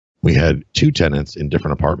We had two tenants in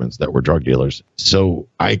different apartments that were drug dealers. So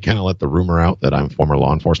I kind of let the rumor out that I'm a former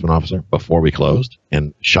law enforcement officer before we closed.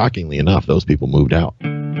 And shockingly enough, those people moved out.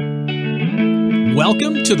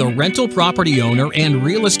 Welcome to the Rental Property Owner and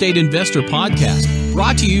Real Estate Investor Podcast,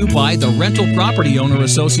 brought to you by the Rental Property Owner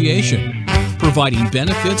Association, providing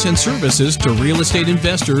benefits and services to real estate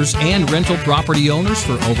investors and rental property owners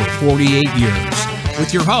for over 48 years.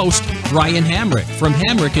 With your host, Brian Hamrick from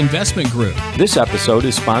Hamrick Investment Group. This episode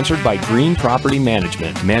is sponsored by Green Property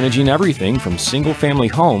Management, managing everything from single-family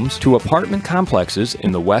homes to apartment complexes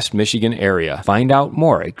in the West Michigan area. Find out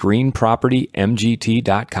more at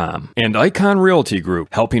greenpropertymgt.com. And Icon Realty Group,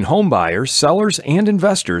 helping home buyers, sellers, and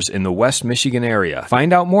investors in the West Michigan area.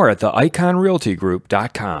 Find out more at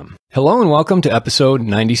theiconrealtygroup.com. Hello and welcome to episode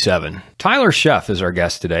 97. Tyler Sheff is our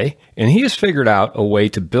guest today, and he has figured out a way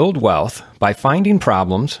to build wealth by finding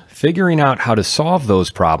problems, figuring out how to solve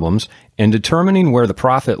those problems, and determining where the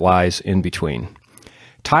profit lies in between.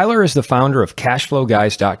 Tyler is the founder of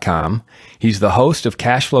CashflowGuys.com. He's the host of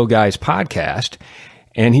Cashflow Guys podcast,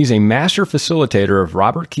 and he's a master facilitator of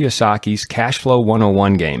Robert Kiyosaki's Cashflow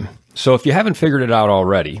 101 game. So if you haven't figured it out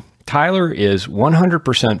already, Tyler is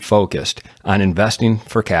 100% focused on investing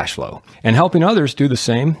for cash flow and helping others do the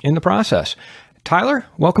same in the process. Tyler,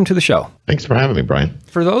 welcome to the show. Thanks for having me, Brian.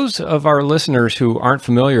 For those of our listeners who aren't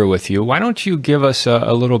familiar with you, why don't you give us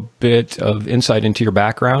a little bit of insight into your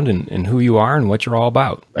background and who you are and what you're all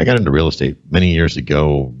about? I got into real estate many years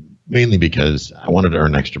ago, mainly because I wanted to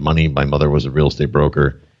earn extra money. My mother was a real estate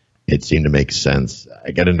broker. It seemed to make sense.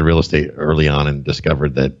 I got into real estate early on and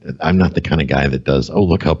discovered that I'm not the kind of guy that does, oh,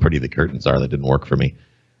 look how pretty the curtains are. That didn't work for me.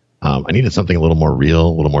 I needed something a little more real,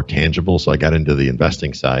 a little more tangible. So I got into the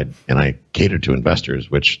investing side and I catered to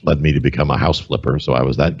investors, which led me to become a house flipper. So I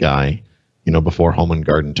was that guy, before Home and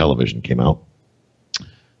Garden television came out.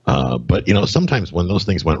 But sometimes when those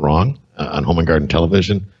things went wrong on Home and Garden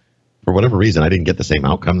television, for whatever reason, I didn't get the same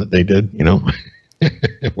outcome that they did,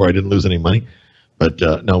 where I didn't lose any money. But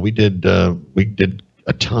no, we did a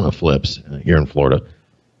ton of flips here in Florida,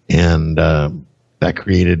 and that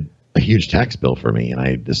created a huge tax bill for me. And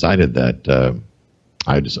I decided that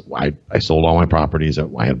I sold all my properties. I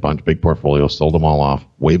had a bunch of big portfolios, sold them all off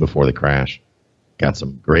way before the crash, got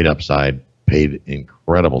some great upside, paid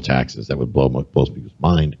incredible taxes that would blow most people's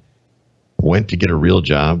mind, went to get a real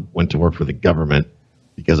job, went to work for the government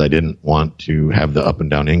because I didn't want to have the up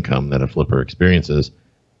and down income that a flipper experiences.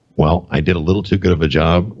 Well, I did a little too good of a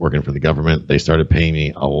job working for the government. They started paying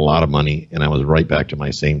me a lot of money, and I was right back to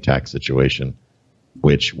my same tax situation,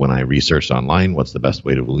 which when I researched online, what's the best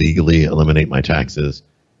way to legally eliminate my taxes,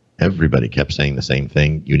 everybody kept saying the same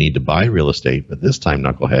thing. You need to buy real estate, but this time,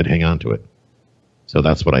 knucklehead, hang on to it. So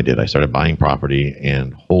that's what I did. I started buying property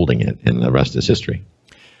and holding it, and the rest is history.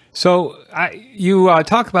 So you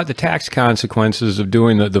talk about the tax consequences of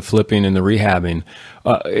doing the flipping and the rehabbing.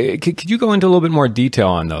 Could you go into a little bit more detail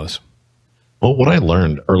on those? Well, what I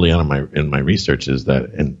learned early on in my research is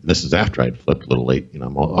that, and this is after I'd flipped a little late.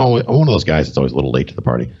 I'm one of those guys that's always a little late to the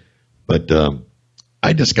party. But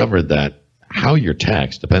I discovered that how you're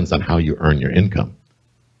taxed depends on how you earn your income.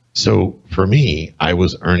 So for me, I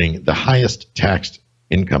was earning the highest taxed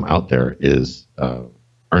income out there is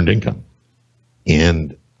earned income,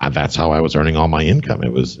 and that's how I was earning all my income.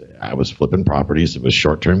 I was flipping properties. It was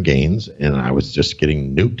short-term gains, and I was just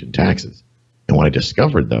getting nuked in taxes. And what I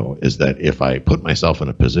discovered, though, is that if I put myself in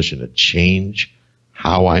a position to change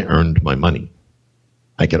how I earned my money,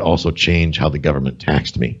 I could also change how the government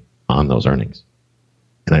taxed me on those earnings.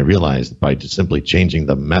 And I realized by just simply changing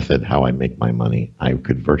the method how I make my money, I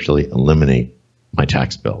could virtually eliminate my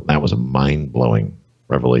tax bill. That was a mind-blowing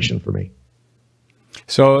revelation for me.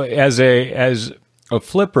 So as a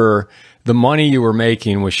flipper, the money you were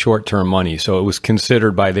making was short-term money, so it was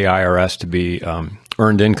considered by the IRS to be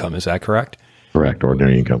earned income. Is that correct? Correct,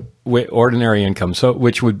 ordinary income. Ordinary income, so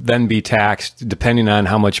which would then be taxed depending on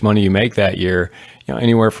how much money you make that year.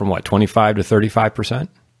 Anywhere from 25 to 35%.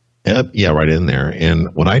 Yeah, right in there.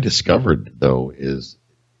 And what I discovered, though, is,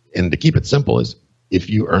 and to keep it simple, is if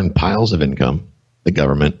you earn piles of income, the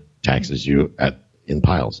government taxes you in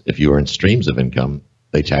piles. If you earn streams of income,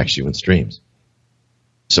 they tax you in streams.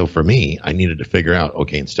 So for me, I needed to figure out,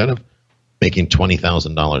 okay, instead of making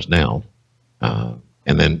 $20,000 now,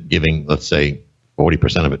 and then giving, let's say,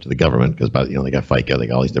 40% of it to the government, because they got FICA, they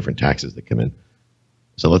got all these different taxes that come in.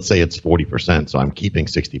 So let's say it's 40%, so I'm keeping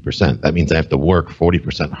 60%. That means I have to work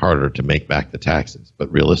 40% harder to make back the taxes.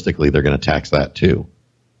 But realistically, they're going to tax that too.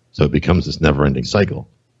 So it becomes this never-ending cycle.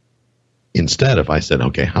 Instead, if I said,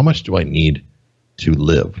 okay, how much do I need to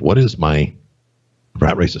live? What is my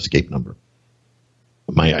rat race escape number?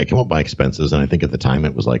 I came up with my expenses, and I think at the time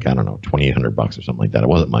it was like, I don't know, $2,800 or something like that. It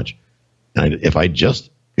wasn't much. And if I just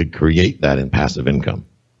could create that in passive income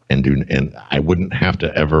and I wouldn't have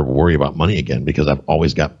to ever worry about money again, because I've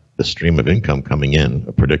always got the stream of income coming in,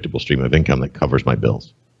 a predictable stream of income that covers my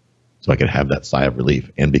bills. So I could have that sigh of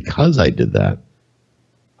relief. And because I did that,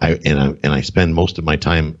 I spend most of my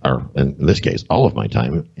time, or in this case, all of my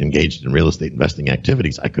time, engaged in real estate investing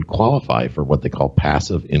activities, I could qualify for what they call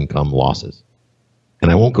passive income losses. And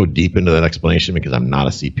I won't go deep into that explanation because I'm not a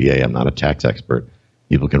CPA, I'm not a tax expert.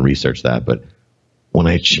 People can research that. But when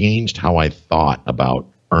I changed how I thought about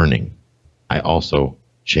earning, I also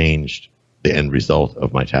changed the end result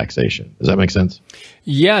of my taxation. Does that make sense?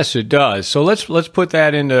 Yes, it does. So let's put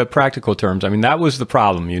that into practical terms. I mean, that was the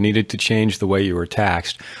problem. You needed to change the way you were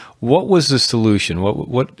taxed. What was the solution?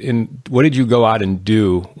 What did you go out and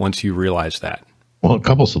do once you realized that? Well, a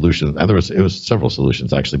couple solutions. It was several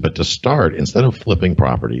solutions actually. But to start, instead of flipping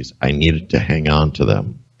properties, I needed to hang on to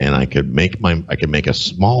them, and I could make a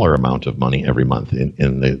smaller amount of money every month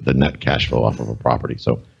in the net cash flow off of a property.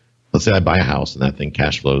 So let's say I buy a house and that thing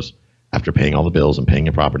cash flows after paying all the bills and paying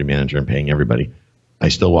a property manager and paying everybody. I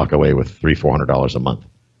still walk away with $300-400 a month.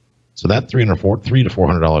 So that $300 to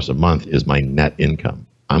 $400 a month is my net income.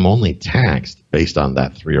 I'm only taxed based on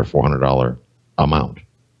that $300 or $400 amount.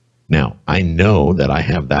 Now, I know that I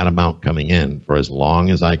have that amount coming in for as long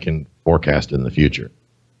as I can forecast in the future.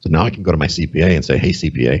 So now I can go to my CPA and say, hey,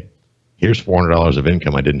 CPA, here's $400 of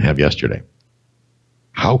income I didn't have yesterday.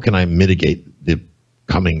 How can I mitigate the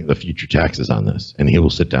future taxes on this? And he will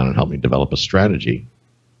sit down and help me develop a strategy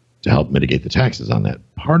to help mitigate the taxes on that.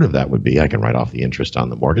 Part of that would be I can write off the interest on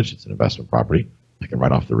the mortgage. It's an investment property. I can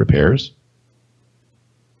write off the repairs.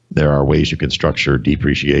 There are ways you can structure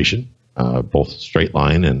depreciation, both straight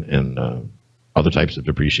line and other types of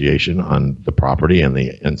depreciation on the property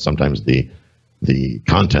and sometimes the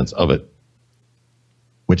contents of it,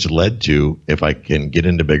 which led to, if I can get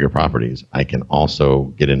into bigger properties, I can also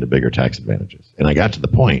get into bigger tax advantages. And I got to the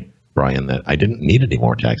point, Brian, that I didn't need any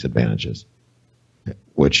more tax advantages,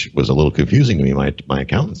 which was a little confusing to me. My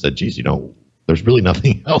accountant said, geez, there's really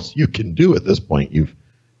nothing else you can do at this point.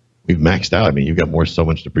 We've maxed out. I mean, you've got so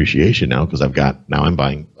much depreciation now because I'm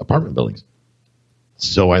buying apartment buildings.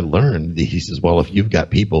 So I learned, he says, well, if you've got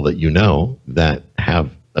people that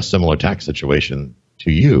have a similar tax situation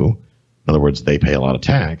to you, in other words, they pay a lot of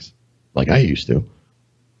tax, like I used to,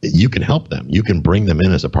 you can help them. You can bring them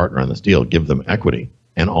in as a partner on this deal, give them equity,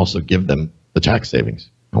 and also give them the tax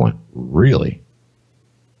savings. I went, really?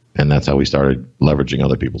 And that's how we started leveraging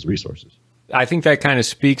other people's resources. I think that kind of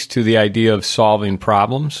speaks to the idea of solving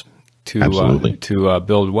problems to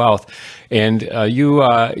build wealth. And you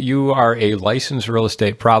are a licensed real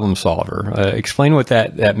estate problem solver. Explain what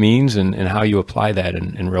that means and how you apply that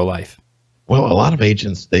in real life. Well, a lot of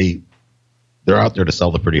agents, they're out there to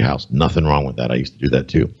sell the pretty house. Nothing wrong with that. I used to do that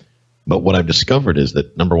too. But what I've discovered is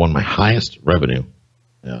that, number one, my highest revenue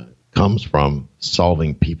comes from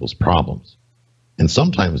solving people's problems. And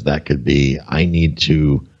sometimes that could be, I need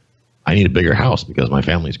a bigger house because my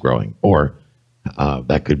family's growing. Or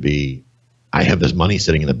that could be, I have this money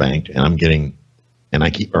sitting in the bank and I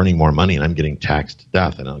keep earning more money and I'm getting taxed to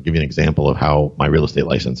death. And I'll give you an example of how my real estate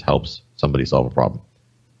license helps somebody solve a problem.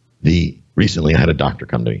 Recently I had a doctor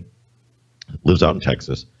come to me, lives out in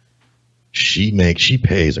Texas. She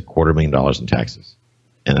pays $250,000 in taxes.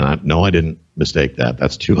 And I didn't mistake that.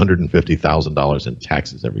 That's $250,000 in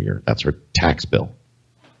taxes every year. That's her tax bill.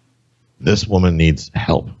 This woman needs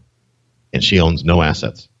help, and she owns no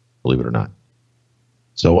assets, believe it or not.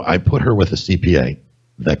 So I put her with a CPA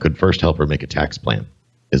that could first help her make a tax plan.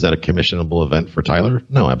 Is that a commissionable event for Tyler?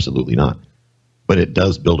 No, absolutely not. But it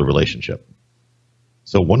does build a relationship.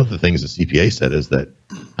 So one of the things the CPA said is that,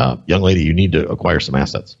 young lady, you need to acquire some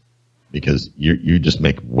assets because you just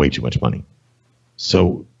make way too much money.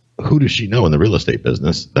 So who does she know in the real estate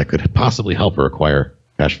business that could possibly help her acquire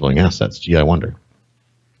cash flowing assets? Gee, I wonder.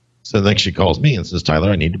 So next she calls me and says,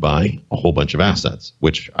 Tyler, I need to buy a whole bunch of assets,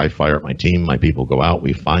 which I fire up my team. My people go out.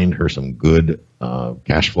 We find her some good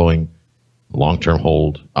cash flowing, long-term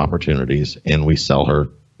hold opportunities, and we sell her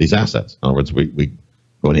these assets. In other words, we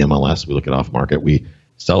go in the MLS, we look at off market, we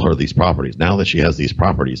sell her these properties. Now that she has these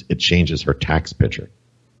properties, it changes her tax picture,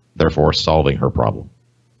 therefore solving her problem.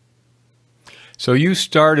 So you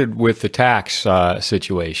started with the tax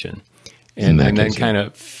situation and then kind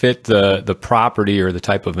of fit the property or the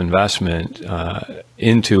type of investment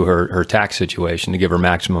into her tax situation to give her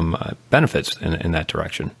maximum benefits in that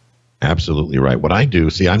direction. Absolutely right. What I do,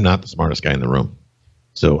 I'm not the smartest guy in the room.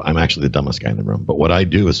 So I'm actually the dumbest guy in the room. But what I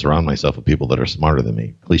do is surround myself with people that are smarter than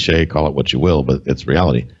me. Cliche, call it what you will, but it's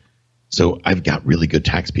reality. So I've got really good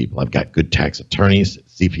tax people. I've got good tax attorneys,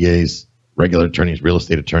 CPAs, regular attorneys, real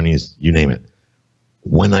estate attorneys, you name it.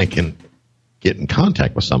 When I can get in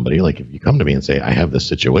contact with somebody, like if you come to me and say, I have this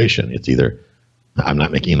situation, it's either I'm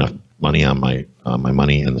not making enough money on my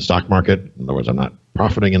money in the stock market. In other words, I'm not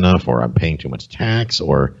profiting enough, or I'm paying too much tax,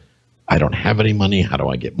 or I don't have any money. How do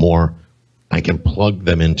I get more? I can plug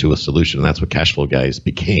them into a solution. And that's what Cash Flow Guys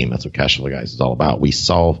became. That's what Cash Flow Guys is all about. We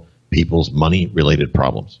solve people's money-related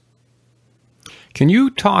problems. Can you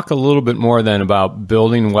talk a little bit more then about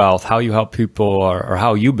building wealth, how you help people or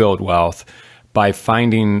how you build wealth by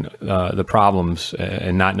finding the problems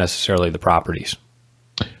and not necessarily the properties?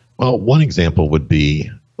 Well, one example would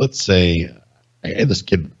be, let's say I had this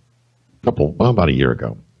kid about a year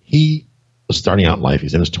ago. He was starting out in life.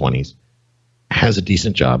 He's in his 20s, has a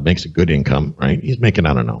decent job, makes a good income, right? He's making,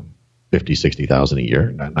 I don't know, $50,000, $60,000 a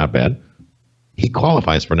year, not bad. He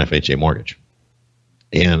qualifies for an FHA mortgage.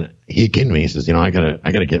 And he came to me, he says, I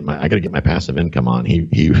gotta get my passive income on.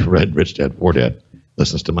 He read Rich Dad Poor Dad,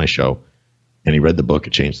 listens to my show, and he read the book.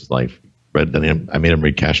 It changed his life. I made him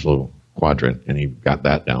read Cash Flow Quadrant, and he got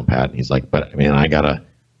that down pat. And he's like, but man,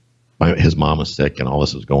 his mom was sick and all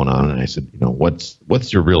this was going on. And I said,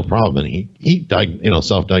 what's your real problem? And he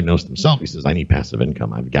self-diagnosed himself. He says, I need passive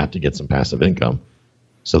income. I've got to get some passive income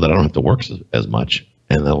so that I don't have to work as much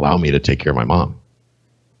and allow me to take care of my mom.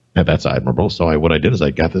 And that's admirable. So what I did is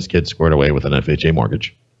I got this kid squared away with an FHA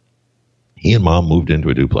mortgage. He and mom moved into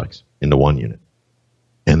a duplex, into one unit.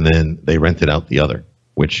 And then they rented out the other,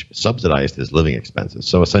 which subsidized his living expenses.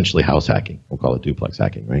 So essentially house hacking. We'll call it duplex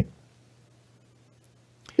hacking, right?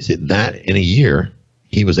 Is it that in a year,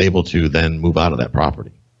 he was able to then move out of that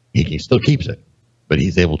property. He still keeps it, but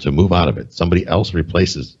he's able to move out of it. Somebody else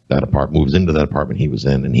replaces that apartment, moves into that apartment he was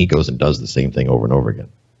in, and he goes and does the same thing over and over again.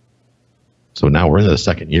 So now we're into the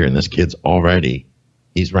second year, and this kid's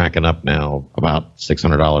he's racking up now about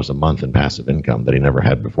 $600 a month in passive income that he never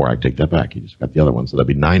had before. I take that back. He just got the other one. So that'd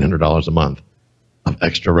be $900 a month of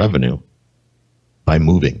extra revenue by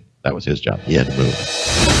moving. That was his job. He had to move.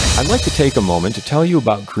 I'd like to take a moment to tell you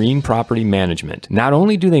about Green Property Management. Not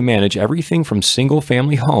only do they manage everything from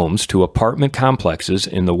single-family homes to apartment complexes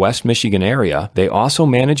in the West Michigan area, they also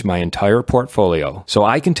manage my entire portfolio. So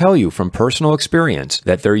I can tell you from personal experience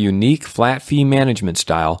that their unique flat fee management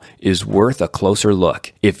style is worth a closer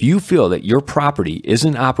look. If you feel that your property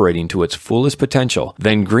isn't operating to its fullest potential,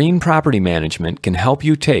 then Green Property Management can help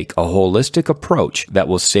you take a holistic approach that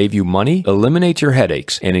will save you money, eliminate your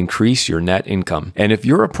headaches, and increase your net income. And if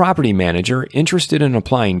you're a property manager interested in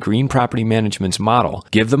applying Green Property Management's model,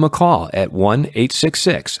 give them a call at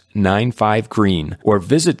 1-866-95-GREEN or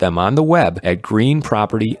visit them on the web at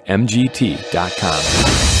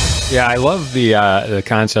greenpropertymgt.com. Yeah, I love the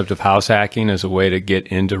concept of house hacking as a way to get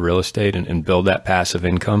into real estate and build that passive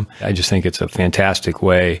income. I just think it's a fantastic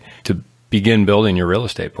way to begin building your real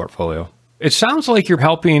estate portfolio. It sounds like you're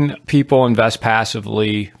helping people invest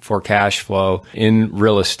passively for cash flow in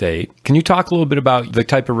real estate. Can you talk a little bit about the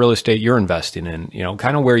type of real estate you're investing in,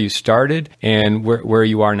 kind of where you started and where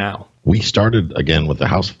you are now? We started, again, with the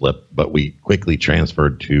house flip, but we quickly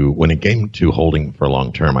transferred to, when it came to holding for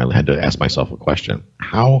long term, I had to ask myself a question.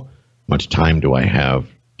 How much time do I have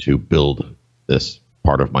to build this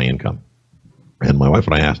part of my income? And my wife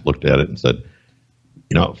and I looked at it and said,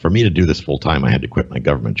 for me to do this full time, I had to quit my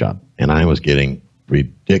government job. And I was getting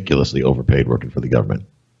ridiculously overpaid working for the government.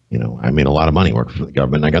 I made a lot of money working for the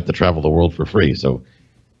government. And I got to travel the world for free. So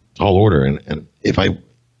tall order. And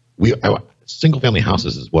single family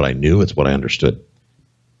houses is what I knew. It's what I understood.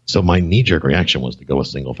 So my knee-jerk reaction was to go with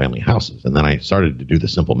single family houses. And then I started to do the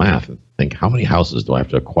simple math and think, how many houses do I have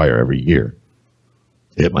to acquire every year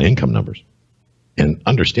to hit my income numbers? And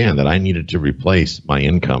understand that I needed to replace my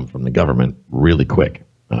income from the government really quick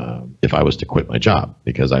if I was to quit my job,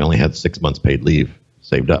 because I only had 6 months paid leave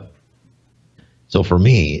saved up. So for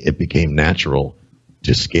me, it became natural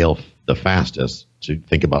to scale the fastest to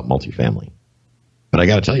think about multifamily. But I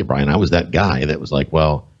got to tell you, Brian, I was that guy that was like,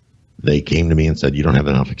 well, they came to me and said, you don't have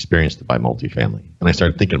enough experience to buy multifamily. And I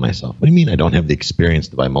started thinking to myself, what do you mean I don't have the experience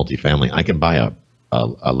to buy multifamily? I can buy a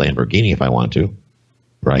Lamborghini if I want to,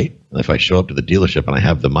 right? And if I show up to the dealership and I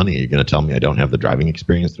have the money, you're going to tell me I don't have the driving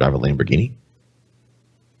experience to drive a Lamborghini?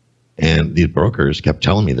 And these brokers kept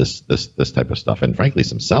telling me this type of stuff. And frankly,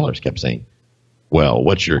 some sellers kept saying, well,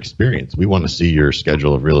 what's your experience? We want to see your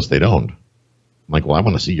schedule of real estate owned. I'm like, well, I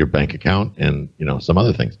want to see your bank account and, some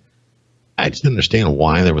other things. I just didn't understand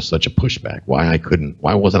why there was such a pushback. Why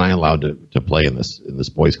wasn't I allowed to play in this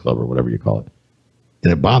boys club or whatever you call it?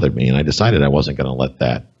 And it bothered me. And I decided I wasn't going to let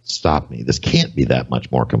that stop me. This can't be that much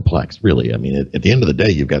more complex, really. I mean, at the end of the day,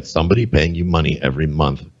 you've got somebody paying you money every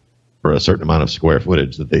month for a certain amount of square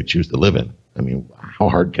footage that they choose to live in. I mean, how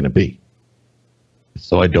hard can it be?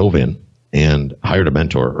 So I dove in and hired a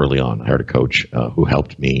mentor early on. I hired a coach who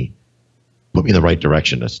helped me, put me in the right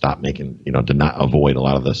direction to stop making, to not avoid a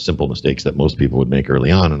lot of the simple mistakes that most people would make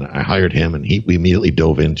early on. And I hired him, and we immediately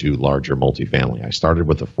dove into larger multifamily. I started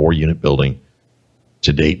with a 4-unit building.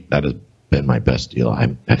 To date, that has been my best deal.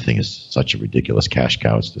 That thing is such a ridiculous cash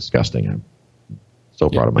cow. It's disgusting. I'm so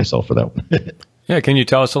proud of myself for that one. Yeah, can you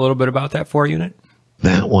tell us a little bit about that 4-unit?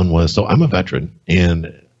 That one was, so I'm a veteran,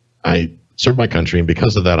 and I served my country, and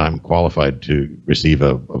because of that, I'm qualified to receive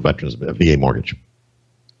a VA mortgage.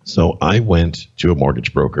 So I went to a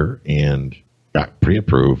mortgage broker and got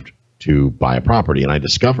pre-approved to buy a property, and I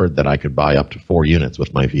discovered that I could buy up to 4 units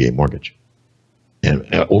with my VA mortgage.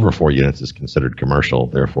 And over 4 units is considered commercial,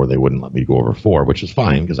 therefore they wouldn't let me go over 4, which is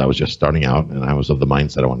fine because I was just starting out, and I was of the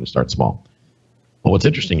mindset I wanted to start small. Well, what's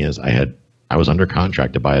interesting is I was under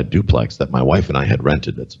contract to buy a duplex that my wife and I had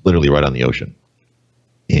rented that's literally right on the ocean.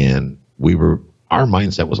 And our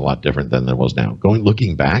mindset was a lot different than it was now.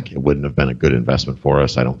 Looking back, it wouldn't have been a good investment for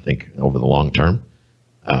us, I don't think, over the long term,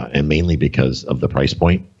 and mainly because of the price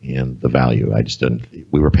point and the value.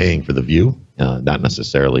 We were paying for the view, not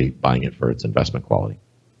necessarily buying it for its investment quality.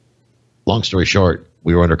 Long story short,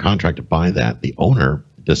 we were under contract to buy that. The owner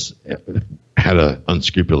just had an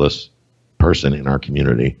unscrupulous person in our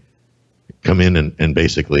community come in and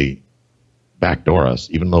basically backdoor us,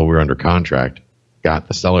 even though we were under contract, got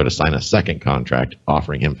the seller to sign a second contract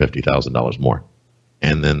offering him $50,000 more.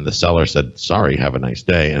 And then the seller said, sorry, have a nice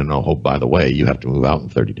day. And oh, by the way, you have to move out in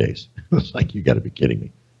 30 days. It's like, you got to be kidding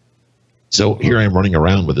me. So here I am running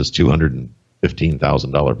around with this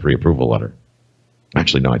 $215,000 pre-approval letter.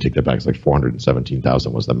 Actually, no, I take that back. It's like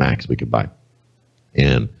 $417,000 was the max we could buy.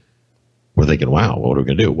 And we're thinking, wow, what are we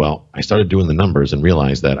going to do? Well, I started doing the numbers and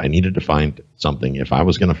realized that I needed to find something. If I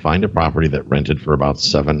was going to find a property that rented for about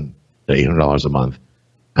 $700 to $800 a month,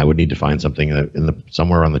 I would need to find something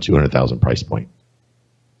somewhere on the $200,000 price point.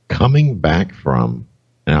 Coming back from,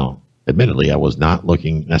 now, admittedly, I was not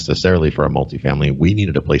looking necessarily for a multifamily. We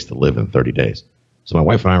needed a place to live in 30 days. So my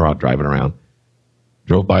wife and I were out driving around,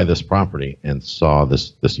 drove by this property and saw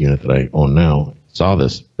this unit that I own now, saw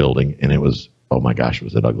this building, and it was, oh my gosh,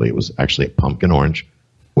 was it ugly. It was actually a pumpkin orange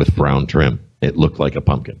with brown trim. It looked like a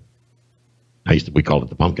pumpkin. We called it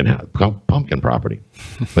the pumpkin property,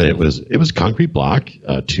 but it was concrete block,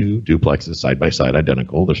 2 duplexes side by side,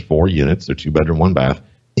 identical. There's 4 units. They're 2-bedroom, 1 bath,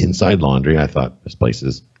 inside laundry. I thought this place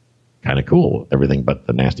is kind of cool. Everything but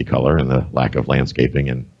the nasty color and the lack of landscaping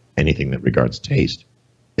and anything that regards taste.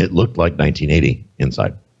 It looked like 1980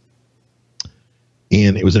 inside.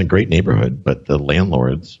 And it was in a great neighborhood, but the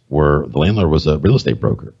landlord was a real estate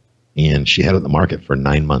broker, and she had it in the market for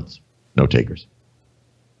 9 months, no takers.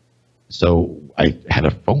 So I had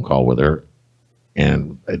a phone call with her,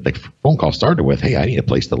 and the phone call started with, hey, I need a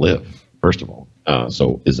place to live, first of all.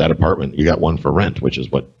 So is that apartment, you got one for rent, which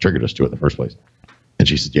is what triggered us to it in the first place. And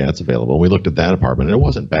she said, yeah, it's available. We looked at that apartment, and it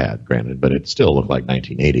wasn't bad, granted, but it still looked like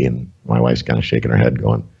 1980. And my wife's kind of shaking her head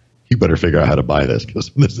going, you better figure out how to buy this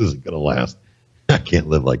because this isn't going to last. I can't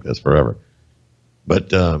live like this forever.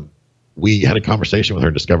 But we had a conversation with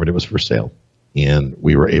her, discovered it was for sale. And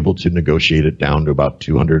we were able to negotiate it down to about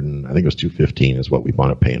 200, and I think it was 215 is what we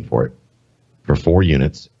wound up paying for it, for 4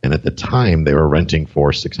 units. And at the time, they were renting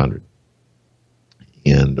for 600.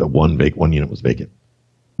 And one unit was vacant.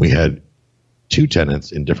 We had 2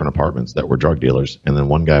 tenants in different apartments that were drug dealers, and then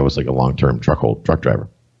one guy was like a long-term truck driver.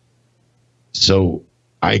 So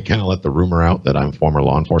I kind of let the rumor out that I'm a former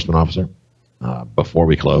law enforcement officer before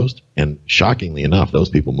we closed, and shockingly enough, those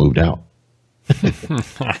people moved out.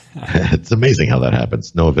 It's amazing how that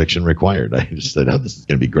happens. No eviction required. I just said, oh, this is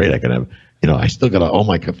going to be great. I can have, I still got all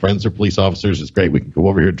my friends are police officers. It's great. We can go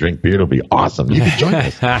over here, drink beer. It'll be awesome. You can join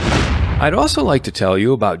us. I'd also like to tell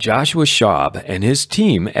you about Joshua Schaub and his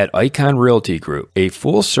team at Icon Realty Group, a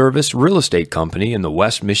full-service real estate company in the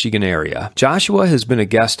West Michigan area. Joshua has been a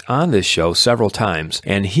guest on this show several times,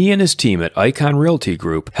 and he and his team at Icon Realty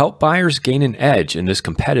Group help buyers gain an edge in this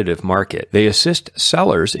competitive market. They assist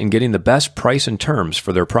sellers in getting the best price and terms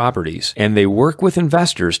for their properties, and they work with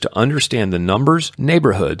investors to understand the numbers,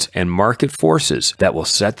 neighborhoods, and market forces that will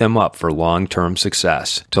set them up for long-term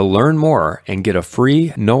success. To learn more and get a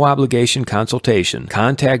free, no-obligation consultation,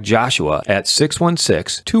 contact Joshua at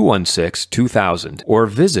 616-216-2000 or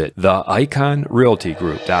visit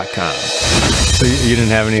theiconrealtygroup.com. So you didn't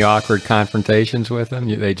have any awkward confrontations with them?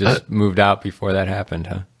 They just moved out before that happened,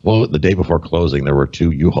 huh? Well, the day before closing, there were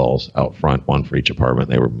 2 U-Hauls out front, one for each apartment.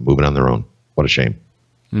 They were moving on their own. What a shame.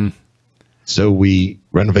 So we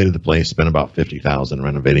renovated the place, spent about $50,000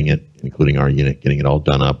 renovating it, including our unit, getting it all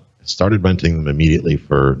done up. Started renting them immediately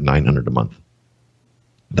for $900 a month.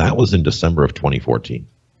 That was in December of 2014.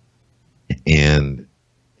 And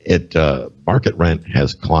market rent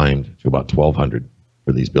has climbed to about $1,200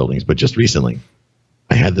 for these buildings. But just recently,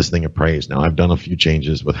 I had this thing appraised. Now, I've done a few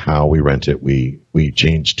changes with how we rent it. We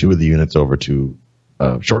changed 2 of the units over to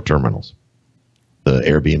short-term rentals, the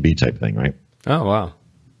Airbnb type thing, right? Oh, wow.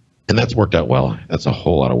 And that's worked out well. That's a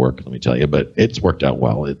whole lot of work, let me tell you, but it's worked out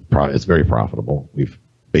well. It's very profitable. We've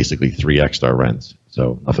basically 3x'd our rents,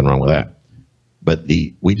 so nothing wrong with that. But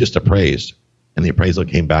we just appraised, and the appraisal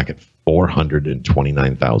came back at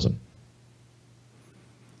 $429,000.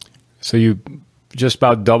 So you just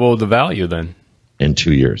about doubled the value then? In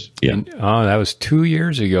 2 years, yeah. That was 2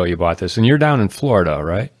 years ago you bought this. And you're down in Florida,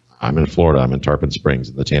 right? I'm in Florida. I'm in Tarpon Springs,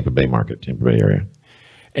 in the Tampa Bay market, Tampa Bay area.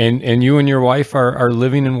 And you and your wife are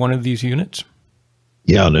living in one of these units?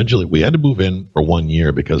 Yeah, initially we had to move in for 1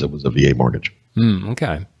 year because it was a VA mortgage.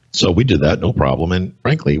 Okay. So we did that, no problem. And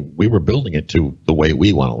frankly, we were building it to the way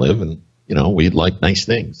we want to live. And, we'd like nice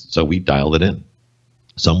things. So we dialed it in.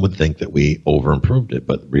 Some would think that we over-improved it.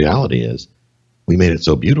 But the reality is we made it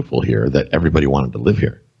so beautiful here that everybody wanted to live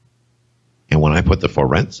here. And when I put the for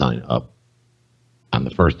rent sign up on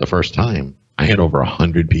the first time, I had over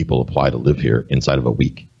 100 people apply to live here inside of a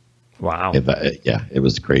week. Wow. It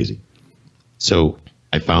was crazy. So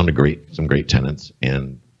I found some great tenants,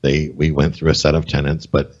 and we went through a set of tenants,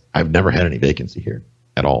 but I've never had any vacancy here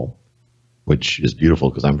at all, which is beautiful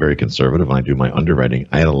because I'm very conservative when I do my underwriting.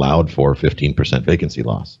 I had allowed for 15% vacancy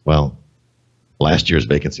loss. Well, last year's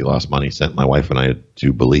vacancy loss money sent my wife and I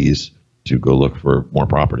to Belize to go look for more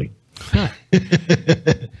property.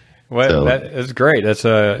 Well, that is great. That's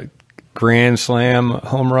a grand slam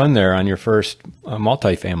home run there on your first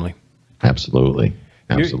multifamily. Absolutely.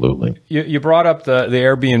 You brought up the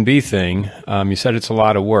Airbnb thing. You said it's a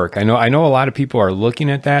lot of work. I know a lot of people are looking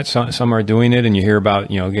at that. Some are doing it, and you hear about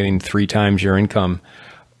getting 3 times your income.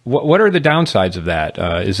 What are the downsides of that?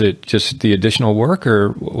 Is it just the additional work, or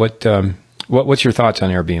what's your thoughts on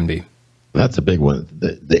Airbnb? That's a big one.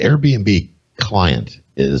 The Airbnb client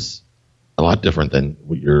is a lot different than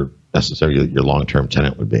what your long-term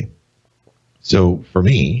tenant would be. So for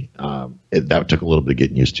me, that took a little bit of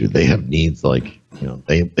getting used to. They have needs like,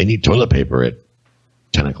 they need toilet paper at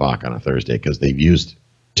 10 o'clock on a Thursday because they've used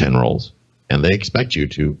 10 rolls, and they expect you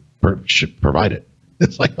to provide it.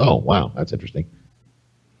 It's like, oh, wow, that's interesting.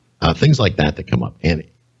 Things like that come up. And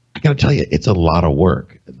I got to tell you, it's a lot of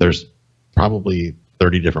work. There's probably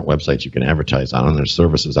 30 different websites you can advertise on, and there's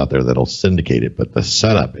services out there that'll syndicate it, but the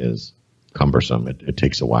setup is cumbersome. It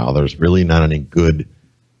takes a while. There's really not any good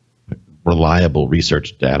reliable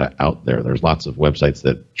research data out there. There's lots of websites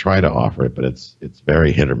that try to offer it, but it's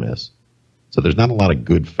very hit or miss. So there's not a lot of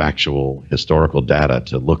good factual historical data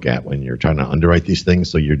to look at when you're trying to underwrite these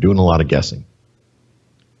things. So you're doing a lot of guessing,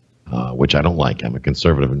 which I don't like. I'm a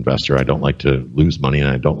conservative investor. I don't like to lose money, and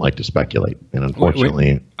I don't like to speculate. And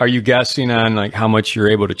unfortunately, are you guessing on like how much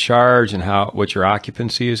you're able to charge and what your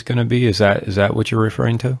occupancy is going to be? Is that what you're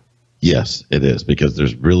referring to? Yes, it is, because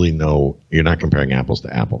there's really you're not comparing apples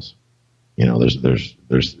to apples.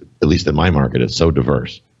 There's at least in my market, it's so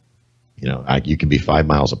diverse. You can be 5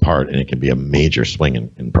 miles apart, and it can be a major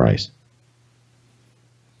swing in price.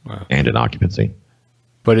 Wow. And in occupancy.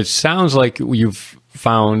 But it sounds like you've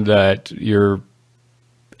found that you're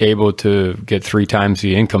able to get 3 times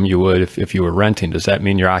the income you would if you were renting. Does that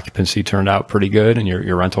mean your occupancy turned out pretty good and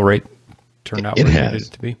your rental rate turned out where it needed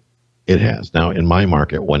it to be? It has. Now, in my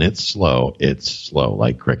market, when it's slow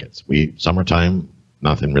like crickets. Summertime,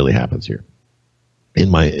 nothing really happens here in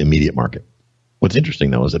my immediate market. What's interesting,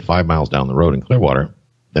 though, is that 5 miles down the road in Clearwater,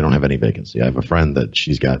 they don't have any vacancy. I have a friend that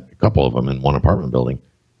she's got a couple of them in one apartment building.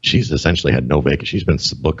 She's essentially had no vacancy. She's been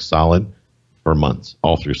booked solid for months,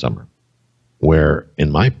 all through summer, where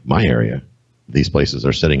in my area, these places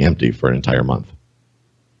are sitting empty for an entire month.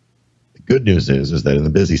 The good news is that in the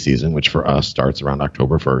busy season, which for us starts around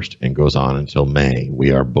October 1st and goes on until May,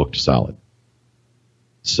 we are booked solid.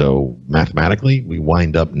 So mathematically, we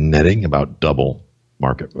wind up netting about double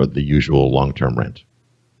market or the usual long-term rent.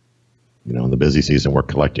 In the busy season, we're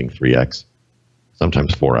collecting 3x,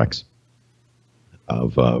 sometimes 4x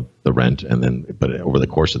of the rent, but over the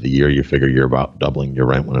course of the year, you figure you're about doubling your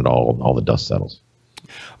rent when all the dust settles.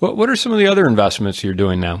 What are some of the other investments you're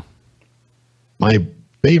doing now? My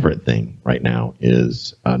favorite thing right now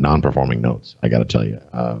is non-performing notes. I got to tell you,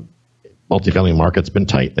 multifamily market's been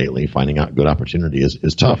tight lately. Finding out good opportunity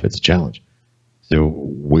is tough. It's a challenge. So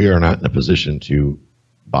we are not in a position to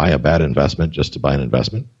buy a bad investment just to buy an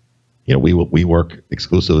investment. We work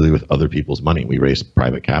exclusively with other people's money. We raise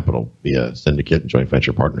private capital via syndicate and joint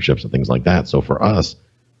venture partnerships and things like that. So for us,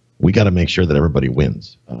 we got to make sure that everybody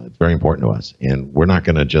wins. It's very important to us, and we're not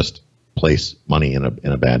going to just place money in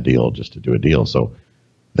a bad deal just to do a deal. So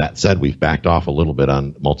that said, we've backed off a little bit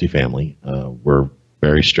on multifamily. We're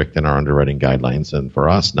very strict in our underwriting guidelines, and for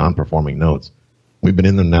us, non-performing notes, we've been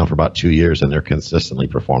in them now for about 2 years, and they're consistently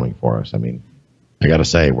performing for us. I mean, I got to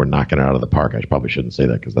say, we're knocking it out of the park. I probably shouldn't say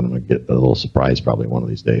that because then I'm going to get a little surprised probably one of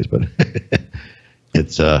these days. But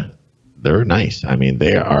they're nice. I mean,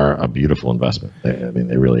 they are a beautiful investment.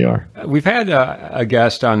 They really are. We've had a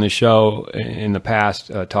guest on the show in the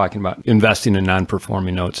past talking about investing in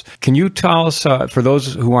non-performing notes. Can you tell us, for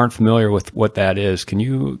those who aren't familiar with what that is, can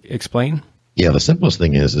you explain? Yeah, the simplest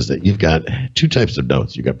thing is that you've got two types of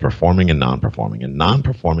notes. You've got performing and non-performing. And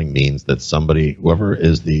non-performing means that somebody, whoever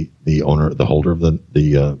is the owner, the holder of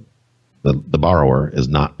the borrower, is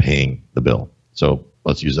not paying the bill. So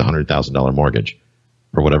let's use a $100,000 mortgage.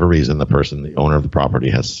 For whatever reason, the owner of the property,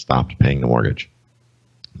 has stopped paying the mortgage.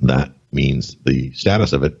 That means the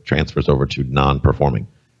status of it transfers over to non-performing.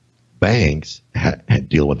 Banks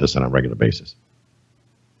deal with this on a regular basis.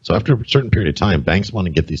 So after a certain period of time, banks want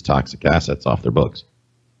to get these toxic assets off their books.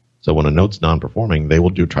 So when a note's non-performing, they will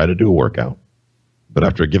try to do a workout. But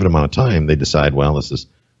after a given amount of time, they decide, well, this is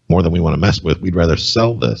more than we want to mess with. We'd rather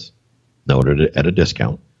sell this note at a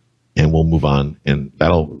discount, and we'll move on, and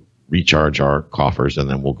that'll recharge our coffers, and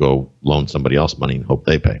then we'll go loan somebody else money and hope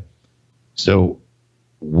they pay. So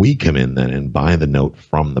we come in then and buy the note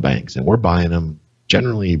from the banks, and we're buying them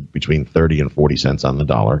generally between 30 and 40 cents on the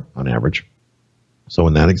dollar on average. So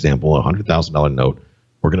in that example, a $100,000 note,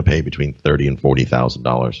 we're going to pay between $30,000 and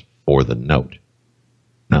 $40,000 for the note.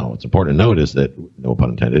 Now, what's important to note is that, no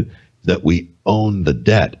pun intended, that we own the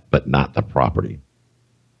debt, but not the property.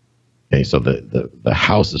 Okay, so the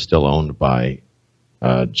house is still owned by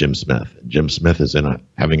Jim Smith. Jim Smith is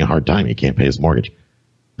having a hard time. He can't pay his mortgage.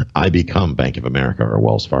 I become Bank of America or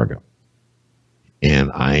Wells Fargo. And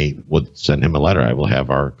I would send him a letter. I will have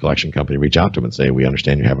our collection company reach out to him and say, we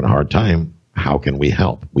understand you're having a hard time. How can we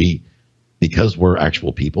help? Because we're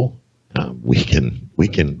actual people, we can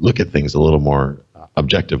look at things a little more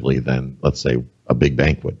objectively than, let's say, a big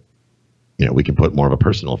bank would. We can put more of a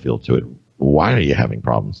personal feel to it. Why are you having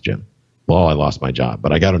problems, Jim? Well, I lost my job,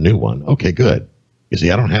 but I got a new one. Okay, good. You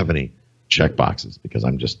see, I don't have any check boxes because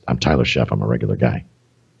I'm Tyler Sheff. I'm a regular guy.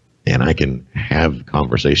 And I can have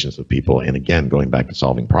conversations with people. And again, going back to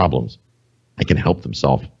solving problems, I can help them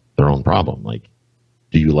solve their own problem. Like,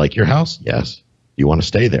 do you like your house? Yes. Do you want to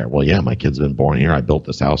stay there? Well, yeah, my kid's been born here. I built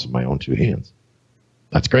this house with my own two hands.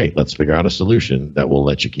 That's great. Let's figure out a solution that will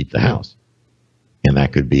let you keep the house. And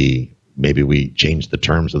that could be, maybe we change the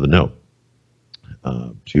terms of the note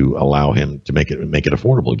to allow him to make it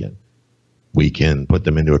affordable again. We can put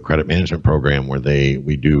them into a credit management program where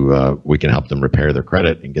we can help them repair their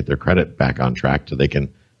credit and get their credit back on track so they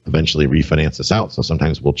can eventually refinance this out. So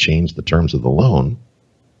sometimes we'll change the terms of the loan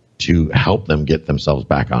to help them get themselves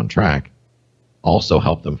back on track, also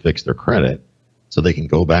help them fix their credit so they can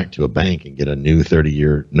go back to a bank and get a new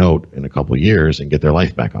 30-year note in a couple of years and get their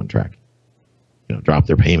life back on track. Drop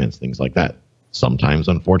their payments, things like that. Sometimes,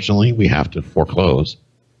 unfortunately, we have to foreclose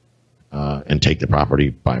and take the property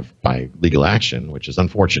by legal action, which is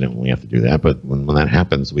unfortunate when we have to do that. But when that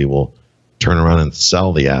happens, we will turn around and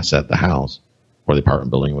sell the asset, the house, or the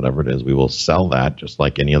apartment building, whatever it is. We will sell that just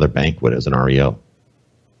like any other bank would as an REO.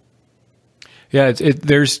 Yeah,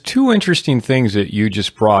 there's two interesting things that you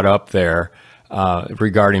just brought up there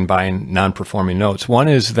regarding buying non-performing notes. One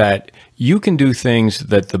is that you can do things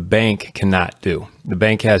that the bank cannot do. The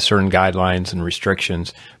bank has certain guidelines and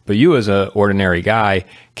restrictions, but you as an ordinary guy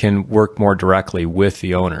can work more directly with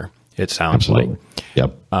the owner, it sounds Absolutely. Like.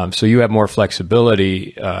 Yep. So you have more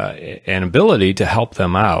flexibility and ability to help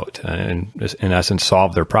them out and, in essence,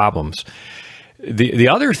 solve their problems. The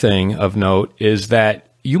other thing of note is that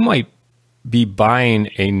you might be buying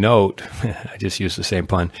a note. I just used the same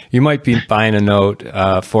pun. You might be buying a note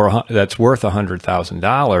that's worth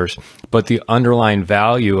 $100,000, but the underlying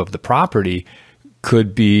value of the property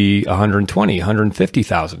could be $120,000,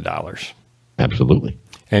 $150,000. Absolutely.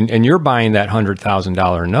 And you're buying that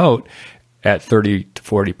 $100,000 note at 30 to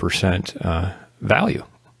 40% value.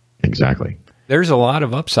 Exactly. There's a lot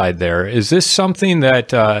of upside there. Is this something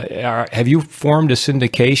that, have you formed a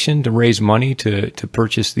syndication to raise money to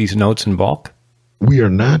purchase these notes in bulk? We are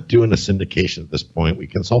not doing a syndication at this point. We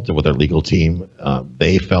consulted with our legal team.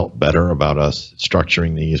 They felt better about us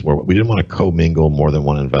structuring these where we didn't want to commingle more than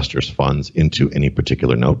one investor's funds into any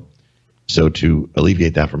particular note. So to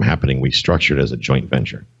alleviate that from happening, we structured it as a joint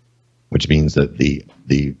venture, which means that the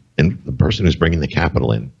person who's bringing the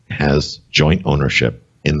capital in has joint ownership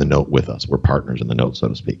in the note with us. We're partners in the note, so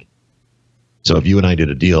to speak. So if you and I did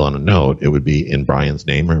a deal on a note, it would be in Brian's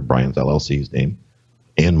name or Brian's LLC's name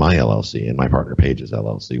and my LLC and my partner Paige's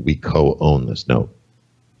LLC. We co-own this note.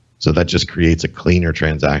 So that just creates a cleaner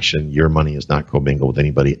transaction. Your money is not commingled with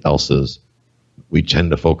anybody else's. We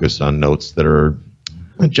tend to focus on notes that are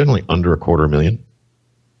generally under $250,000,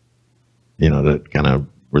 to kind of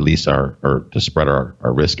release or to spread our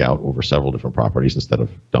risk out over several different properties instead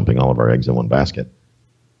of dumping all of our eggs in one basket.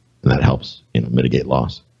 And that helps, mitigate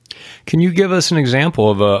loss. Can you give us an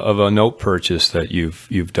example of a note purchase that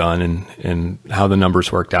you've done and how the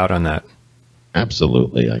numbers worked out on that?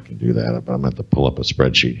 Absolutely, I can do that. But I'm going to have to pull up a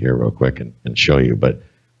spreadsheet here real quick and show you. But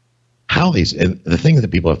how and the thing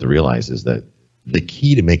that people have to realize is that the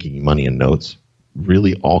key to making money in notes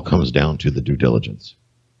really all comes down to the due diligence.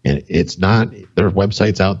 And it's not, there are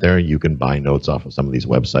websites out there, you can buy notes off of some of these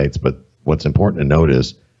websites, but what's important to note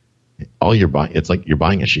is all you're buying, it's like you're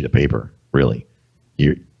buying a sheet of paper, really.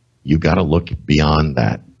 You got to look beyond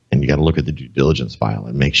that, and you got to look at the due diligence file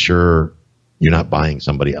and make sure you're not buying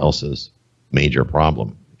somebody else's major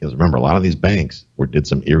problem. Because remember, a lot of these banks did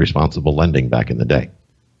some irresponsible lending back in the day.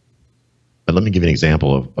 But let me give you an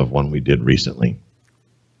example of one we did recently.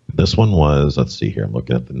 This one was, let's see here, I'm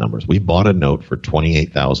looking at the numbers. We bought a note for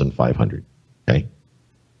 $28,500. Okay,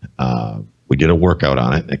 we did a workout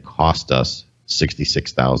on it, and it cost us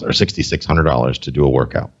 $6,600 to do a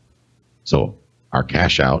workout. So our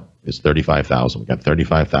cash out is $35,000. We got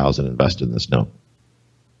 $35,000 invested in this note.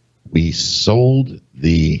 We sold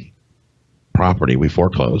the property. We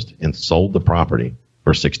foreclosed and sold the property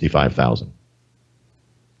for $65,000.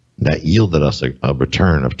 That yielded us a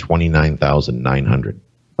return of $29,900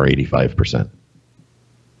 or 85%.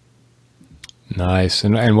 Nice.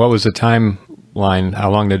 And what was the timeline?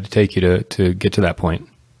 How long did it take you to get to that point?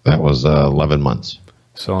 That was 11 months.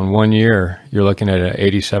 So in 1 year, you're looking at an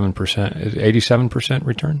 87%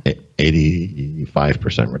 return?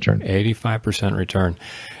 85% return. 85% return.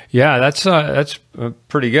 Yeah, that's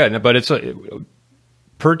pretty good. But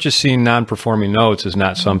purchasing non-performing notes is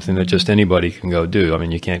not something that just anybody can go do. I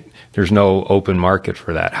mean, you can't. There's no open market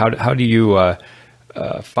for that. How do you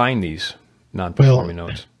find these non-performing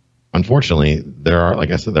notes? Unfortunately, there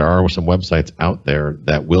are some websites out there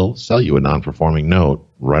that will sell you a non-performing note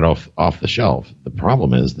right off the shelf. The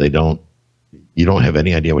problem is you don't have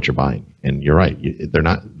any idea what you're buying. And you're right.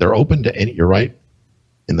 They're open to any, you're right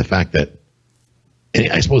in the fact that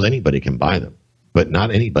I suppose anybody can buy them, but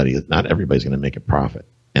not everybody's going to make a profit.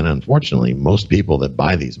 And unfortunately, most people that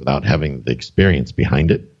buy these without having the experience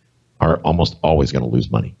behind it are almost always going to lose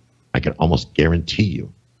money. I can almost guarantee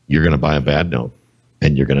you're going to buy a bad note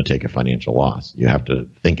and you're going to take a financial loss. You have to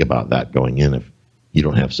think about that going in if you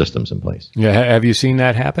don't have systems in place. Yeah, have you seen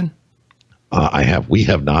that happen? I have. We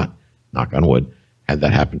have not, knock on wood, had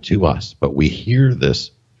that happen to us. But we hear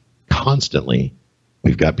this constantly.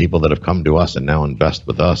 We've got people that have come to us and now invest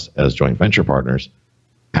with us as joint venture partners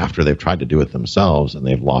after they've tried to do it themselves and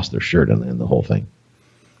they've lost their shirt in the whole thing.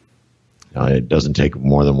 It doesn't take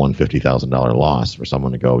more than one $50,000 loss for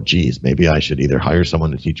someone to go, geez, maybe I should either hire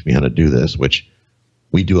someone to teach me how to do this, which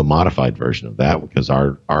we do a modified version of that because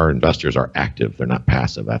our investors are active. They're not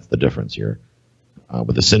passive. That's the difference here.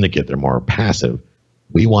 With the syndicate, they're more passive.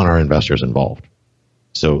 We want our investors involved.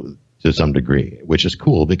 So to some degree, which is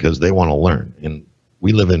cool because they want to learn. And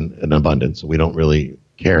we live in an abundance. So we don't really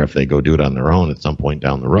care if they go do it on their own at some point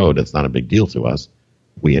down the road. It's not a big deal to us.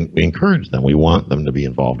 We encourage them. We want them to be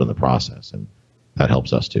involved in the process. And that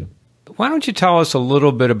helps us too. Why don't you tell us a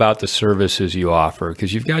little bit about the services you offer?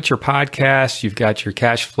 Because you've got your podcast, you've got your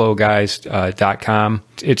cashflowguys.com.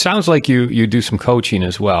 It sounds like you do some coaching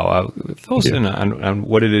as well. Fill us in on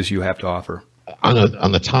what it is you have to offer.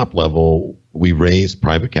 On the top level, we raise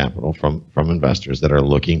private capital from investors that are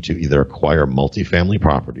looking to either acquire multifamily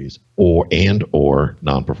properties or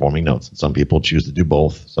non-performing notes. Some people choose to do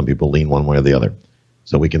both. Some people lean one way or the other.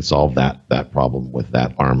 So we can solve that problem with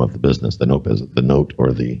that arm of the business, the note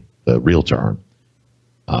or the realtor arm.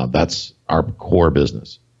 That's our core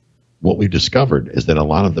business. What we've discovered is that a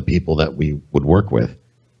lot of the people that we would work with,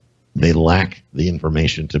 they lack the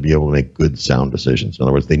information to be able to make good, sound decisions. In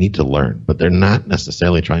other words, they need to learn, but they're not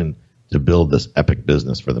necessarily trying to build this epic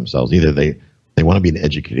business for themselves. Either they want to be an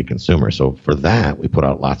educated consumer. So for that, we put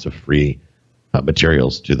out lots of free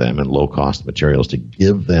materials to them and low-cost materials to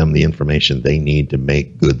give them the information they need to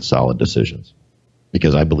make good, solid decisions.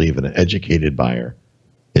 Because I believe an educated buyer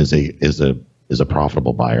is a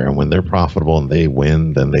profitable buyer, and when they're profitable and they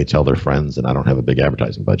win, then they tell their friends, and I don't have a big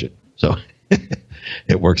advertising budget. So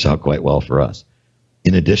it works out quite well for us.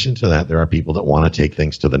 In addition to that, there are people that want to take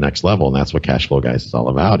things to the next level, and that's what Cash Flow Guys is all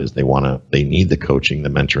about. Is they need the coaching, the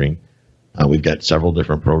mentoring, We've got several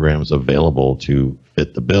different programs available to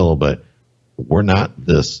fit the bill, but we're not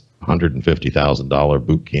this $150,000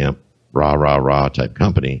 boot camp, rah type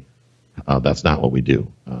company. That's not what we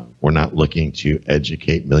do. We're not looking to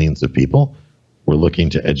educate millions of people. We're looking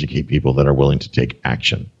to educate people that are willing to take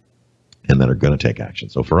action and that are going to take action.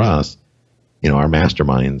 So for us, our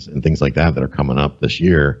masterminds and things like that are coming up this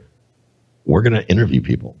year, we're going to interview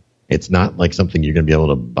people. It's not like something you're going to be able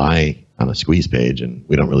to buy on a squeeze page and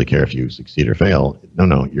we don't really care if you succeed or fail.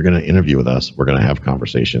 No, you're going to interview with us. We're going to have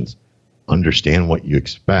conversations, understand what you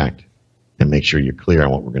expect, and make sure you're clear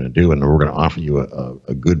on what we're going to do. And we're going to offer you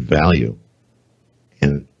a good value.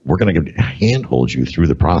 And we're going to handhold you through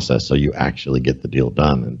the process so you actually get the deal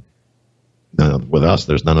done. And with us,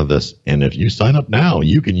 there's none of this. And if you sign up now,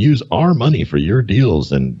 you can use our money for your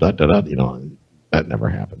deals and that never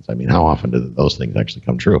happens. I mean, how often do those things actually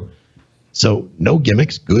come true? So no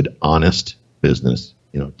gimmicks, good, honest business,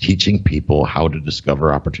 teaching people how to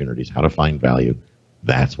discover opportunities, how to find value.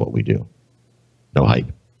 That's what we do. No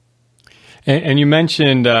hype. And you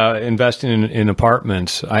mentioned investing in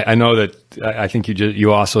apartments. I know that I think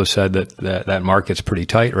you also said that market's pretty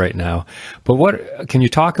tight right now. But what can you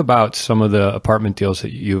talk about some of the apartment deals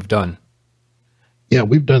that you've done? Yeah,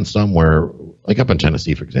 we've done some where, like up in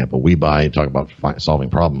Tennessee, for example, we talk about solving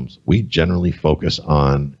problems. We generally focus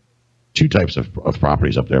on two types of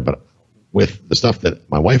properties up there, but with the stuff that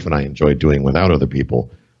my wife and I enjoy doing without other people,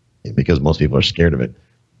 because most people are scared of it,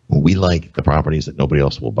 we like the properties that nobody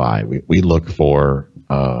else will buy. We look for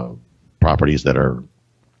properties that are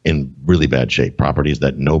in really bad shape, properties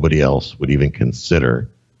that nobody else would even consider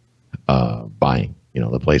buying.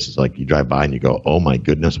 The places like you drive by and you go, oh my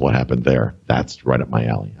goodness, what happened there? That's right up my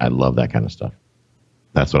alley. I love that kind of stuff.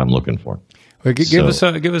 That's what I'm looking for. Well, give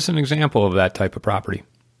us an example of that type of property.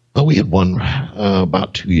 Well, we had one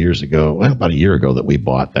about 2 years ago, about a year ago that we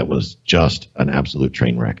bought that was just an absolute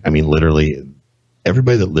train wreck. I mean, literally,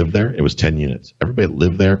 everybody that lived there, it was 10 units. Everybody that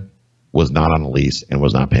lived there was not on a lease and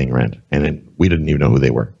was not paying rent. And then we didn't even know who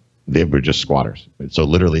they were. They were just squatters. So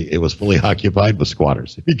literally, it was fully occupied with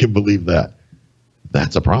squatters, if you can believe that.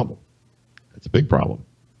 That's a problem. That's a big problem.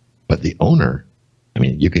 But the owner, I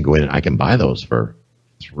mean, you can go in and I can buy those for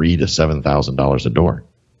 $3,000 to $7,000 a door.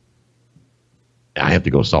 I have to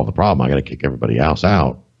go solve the problem. I got to kick everybody else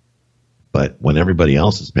out. But when everybody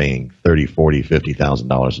else is paying $30,000, $40,000,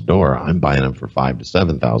 $50,000 a door, I'm buying them for $5,000 to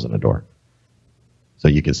 $7,000 a door. So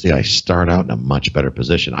you can see I start out in a much better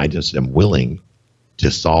position. I just am willing to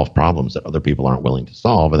solve problems that other people aren't willing to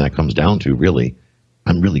solve, and that comes down to really,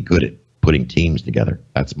 I'm really good at putting teams together.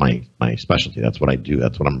 That's my specialty. That's what I do.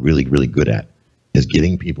 That's what I'm really, really good at, is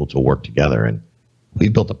getting people to work together. And we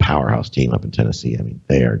built a powerhouse team up in Tennessee. I mean,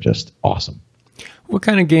 they are just awesome. What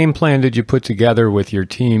kind of game plan did you put together with your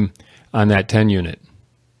team on that 10 unit?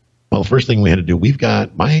 Well, the first thing we had to do, we've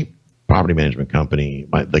got my property management company,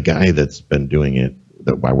 the guy that's been doing it,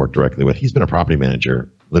 that I work directly with, he's been a property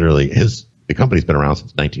manager. Literally, the company's been around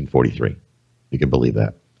since 1943. You can believe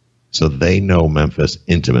that. So they know Memphis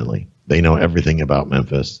intimately. They know everything about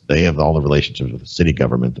Memphis. They have all the relationships with the city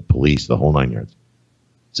government, the police, the whole nine yards.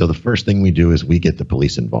 So the first thing we do is we get the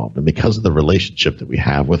police involved. And because of the relationship that we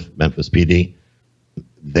have with Memphis PD,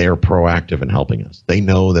 they're proactive in helping us. They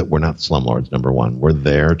know that we're not slumlords, number one. We're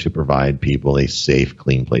there to provide people a safe,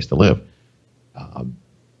 clean place to live.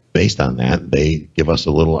 Based on that, they give us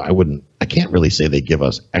a little, I can't really say they give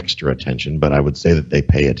us extra attention, but I would say that they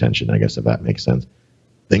pay attention, I guess, if that makes sense.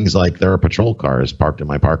 Things like there are patrol cars parked in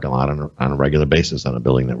my parking lot on a regular basis on a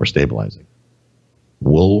building that we're stabilizing.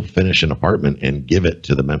 We'll finish an apartment and give it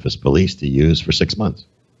to the Memphis police to use for 6 months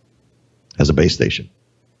as a base station.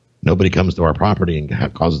 Nobody comes to our property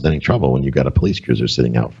and causes any trouble when you've got a police cruiser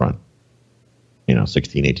sitting out front,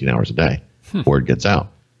 16, 18 hours a day. Word gets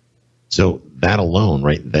out. So that alone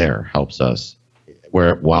right there helps us,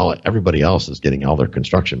 where while everybody else is getting all their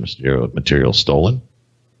construction material stolen,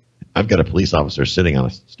 I've got a police officer sitting on a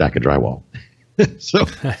stack of drywall. So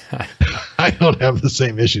I don't have the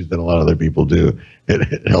same issues that a lot of other people do.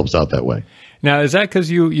 It helps out that way. Now, is that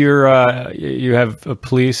because you have a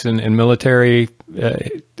police and military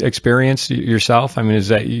experience yourself? I mean, is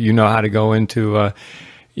that you know how to go into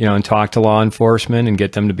and talk to law enforcement and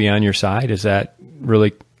get them to be on your side? Has that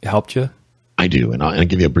really helped you? I do, and I'll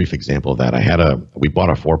give you a brief example of that. We bought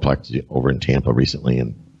a fourplex over in Tampa recently,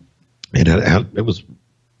 and it was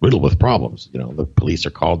riddled with problems. The police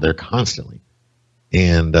are called there constantly.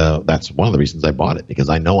 And that's one of the reasons I bought it, because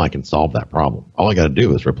I know I can solve that problem. All I got to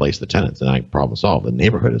do is replace the tenants, and I problem solve. The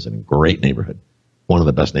neighborhood is a great neighborhood, one of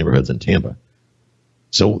the best neighborhoods in Tampa.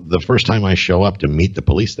 So the first time I show up to meet the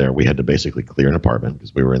police there, we had to basically clear an apartment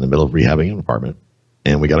because we were in the middle of rehabbing an apartment.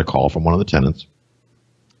 And we got a call from one of the tenants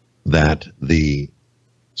that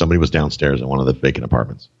somebody was downstairs in one of the vacant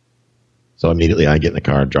apartments. So immediately I get in the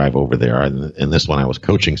car, drive over there. And this one, I was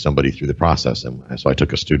coaching somebody through the process. And so I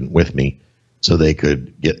took a student with me so they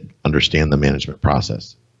could understand the management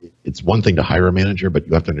process. It's one thing to hire a manager, but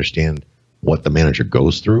you have to understand what the manager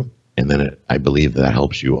goes through. And then I believe that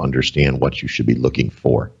helps you understand what you should be looking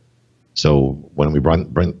for. So when we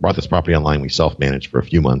brought this property online, we self-managed for a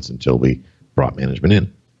few months until we brought management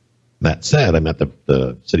in. That said, I met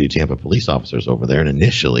the City of Tampa police officers over there, and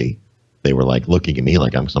initially they were like looking at me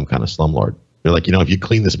like I'm some kind of slumlord. They're like, if you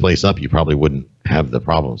clean this place up, you probably wouldn't have the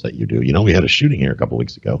problems that you do. We had a shooting here a couple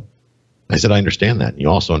weeks ago. I said, I understand that. And you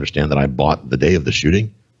also understand that I bought the day of the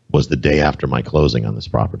shooting was the day after my closing on this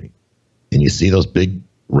property. And you see those big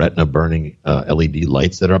retina burning LED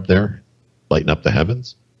lights that are up there lighting up the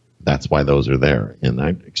heavens? That's why those are there. And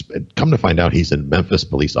I come to find out he's a Memphis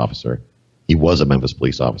police officer. He was a Memphis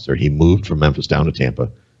police officer. He moved from Memphis down to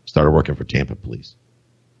Tampa, started working for Tampa Police.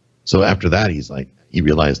 So after that, he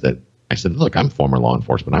realized that I said, look, I'm former law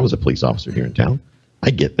enforcement. I was a police officer here in town.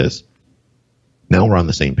 I get this. Now we're on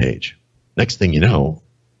the same page. Next thing you know,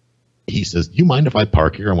 he says, do you mind if I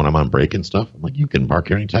park here when I'm on break and stuff? I'm like, you can park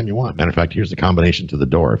here anytime you want. Matter of fact, here's the combination to the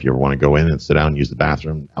door. If you ever want to go in and sit down and use the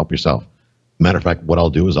bathroom, help yourself. Matter of fact, what I'll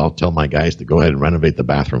do is I'll tell my guys to go ahead and renovate the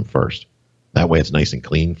bathroom first. That way it's nice and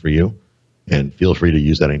clean for you. And feel free to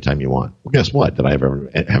use that anytime you want. Well, guess what? Did I ever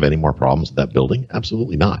have any more problems with that building?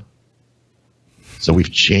 Absolutely not. So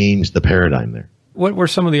we've changed the paradigm there. What were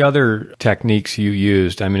some of the other techniques you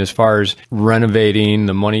used? I mean, as far as renovating,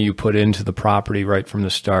 the money you put into the property right from the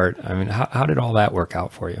start, I mean, how did all that work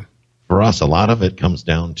out for you? For us, a lot of it comes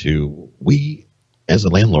down to as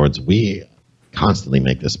landlords, we constantly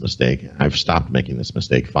make this mistake. I've stopped making this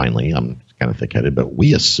mistake finally. I'm kind of thick-headed, but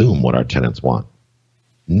we assume what our tenants want.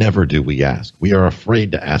 Never do we ask. We are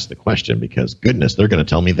afraid to ask the question because, goodness, they're going to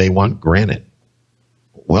tell me they want granite.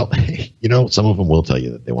 Well, some of them will tell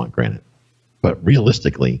you that they want granite. But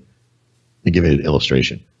realistically, to give you an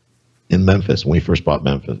illustration, in Memphis, when we first bought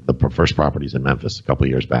Memphis, the first properties in Memphis a couple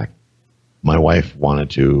of years back, my wife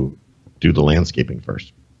wanted to do the landscaping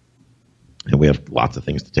first. And we have lots of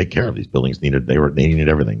things to take care of. These buildings they needed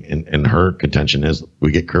everything. And her contention is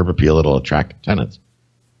we get curb appeal, it'll attract tenants,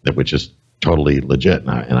 which is totally legit.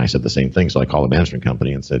 And I said the same thing. So I called the management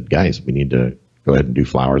company and said, guys, we need to go ahead and do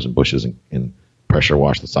flowers and bushes and pressure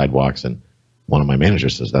wash the sidewalks. And one of my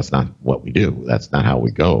managers says, that's not what we do. That's not how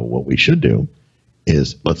we go. What we should do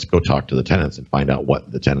is let's go talk to the tenants and find out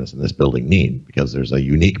what the tenants in this building need, because there's a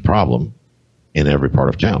unique problem in every part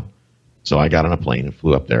of town. So I got on a plane and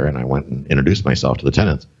flew up there, and I went and introduced myself to the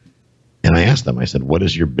tenants. And I asked them, I said, what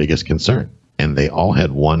is your biggest concern? And they all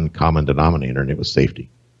had one common denominator, and it was safety.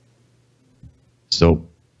 So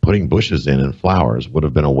putting bushes in and flowers would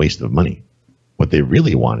have been a waste of money. What they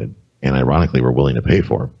really wanted, and ironically were willing to pay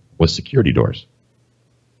for, was security doors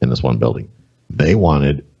in this one building. They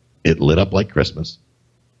wanted it lit up like Christmas.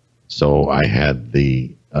 So I had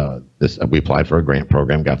we applied for a grant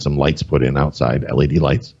program, got some lights put in outside, LED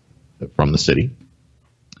lights from the city.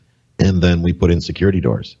 And then we put in security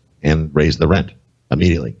doors and raised the rent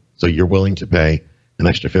immediately. So you're willing to pay an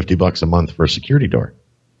extra $50 a month for a security door?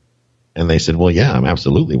 And they said, well, yeah, I'm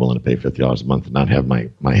absolutely willing to pay $50 a month and not have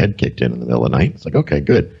my head kicked in the middle of the night. It's like, okay,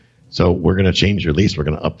 good. So we're going to change your lease. We're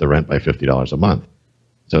going to up the rent by $50 a month.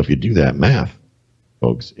 So if you do that math,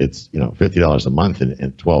 folks, it's $50 a month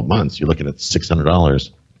in 12 months. You're looking at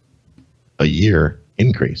 $600 a year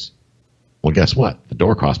increase. Well, guess what? The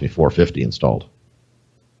door cost me $450 installed.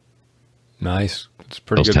 Nice. It's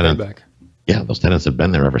pretty good payback. Yeah, those tenants have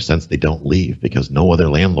been there ever since. They don't leave because no other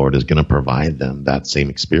landlord is going to provide them that same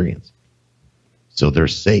experience. So they're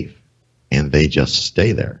safe, and they just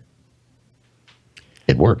stay there.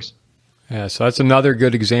 It works. Yeah, so that's another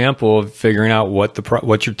good example of figuring out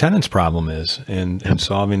what your tenant's problem is and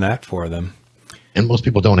solving that for them. And most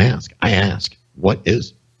people don't ask. I ask,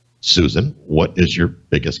 Susan, what is your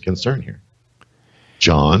biggest concern here?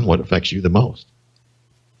 John, what affects you the most?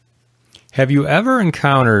 Have you ever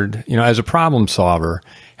encountered, as a problem solver,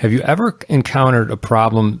 have you ever encountered a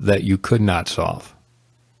problem that you could not solve?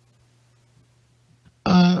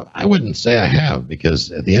 I wouldn't say I have,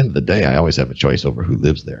 because at the end of the day, I always have a choice over who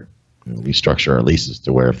lives there. We structure our leases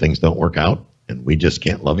to where if things don't work out and we just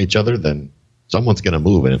can't love each other, then someone's going to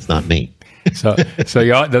move, and it's not me. So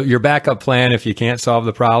your backup plan, if you can't solve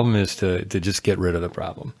the problem, is to just get rid of the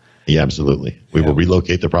problem. Yeah, absolutely. We will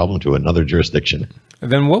relocate the problem to another jurisdiction.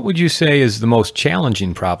 Then what would you say is the most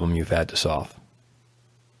challenging problem you've had to solve?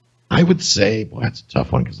 I would say, that's a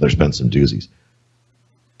tough one because there's been some doozies.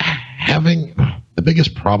 Having the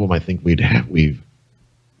biggest problem I think we've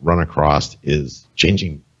run across is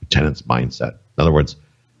changing tenants' mindset. In other words,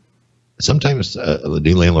 sometimes the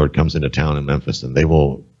new landlord comes into town in Memphis and they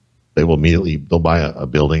will immediately, they'll buy a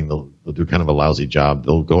building, they'll do kind of a lousy job,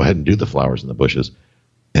 they'll go ahead and do the flowers and the bushes,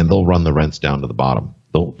 and they'll run the rents down to the bottom.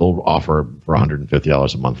 They'll offer for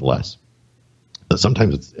 $150 a month less. But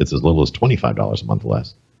sometimes it's as little as $25 a month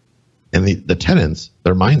less. And the tenants,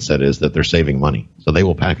 their mindset is that they're saving money. So they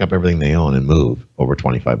will pack up everything they own and move over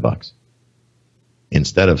 $25.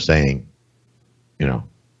 Instead of saying, you know,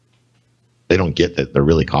 they don't get that they're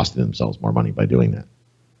really costing themselves more money by doing that.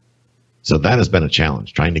 So that has been a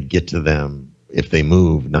challenge, trying to get to them if they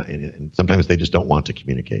move, and sometimes they just don't want to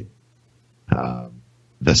communicate.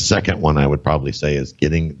 The second one I would probably say is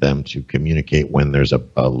getting them to communicate when there's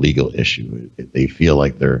a legal issue. They feel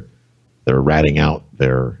like they're ratting out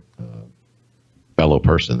their fellow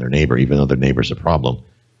person, their neighbor, even though their neighbor's a problem.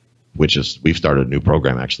 We've started a new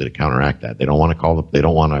program actually to counteract that. They don't want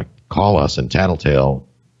to call us and tattletale,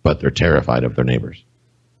 but they're terrified of their neighbors,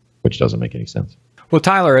 which doesn't make any sense. Well,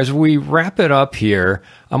 Tyler, as we wrap it up here,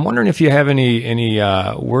 I'm wondering if you have any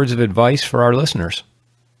words of advice for our listeners.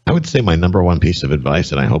 I would say my number one piece of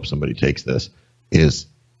advice, and I hope somebody takes this, is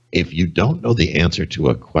if you don't know the answer to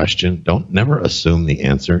a question, never assume the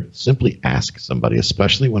answer. Simply ask somebody,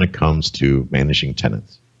 especially when it comes to managing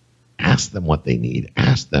tenants. Ask them what they need.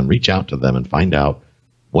 Ask them, reach out to them and find out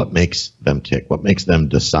what makes them tick, what makes them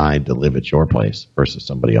decide to live at your place versus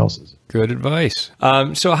somebody else's. Good advice.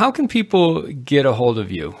 So how can people get a hold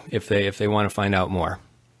of you if they want to find out more?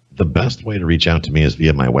 The best way to reach out to me is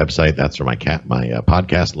via my website. That's where my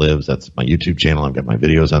podcast lives. That's my YouTube channel. I've got my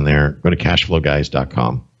videos on there. Go to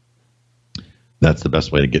cashflowguys.com. That's the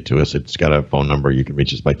best way to get to us. It's got a phone number. You can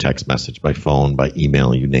reach us by text message, by phone, by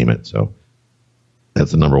email, you name it. So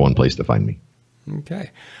that's the number one place to find me.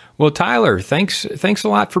 Okay. Well, Tyler, thanks a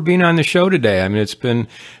lot for being on the show today. I mean, it's been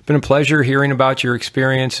a pleasure hearing about your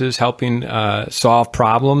experiences, helping solve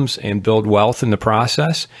problems and build wealth in the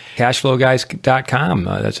process. Cashflowguys.com.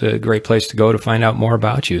 That's a great place to go to find out more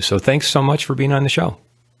about you. So thanks so much for being on the show.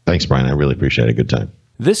 Thanks, Brian. I really appreciate it. Good time.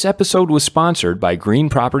 This episode was sponsored by Green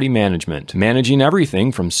Property Management, managing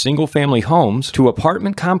everything from single-family homes to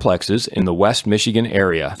apartment complexes in the West Michigan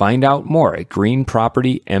area. Find out more at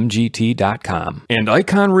greenpropertymgt.com. And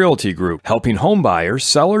Icon Realty Group, helping home buyers,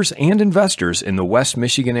 sellers, and investors in the West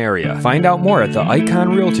Michigan area. Find out more at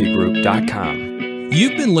theiconrealtygroup.com.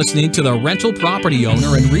 You've been listening to the Rental Property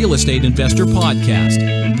Owner and Real Estate Investor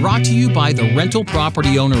Podcast, brought to you by the Rental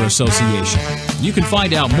Property Owner Association. You can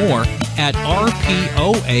find out more at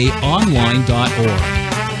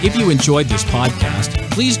rpoaonline.org. If you enjoyed this podcast,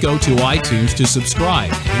 please go to iTunes to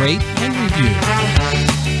subscribe, rate, and review.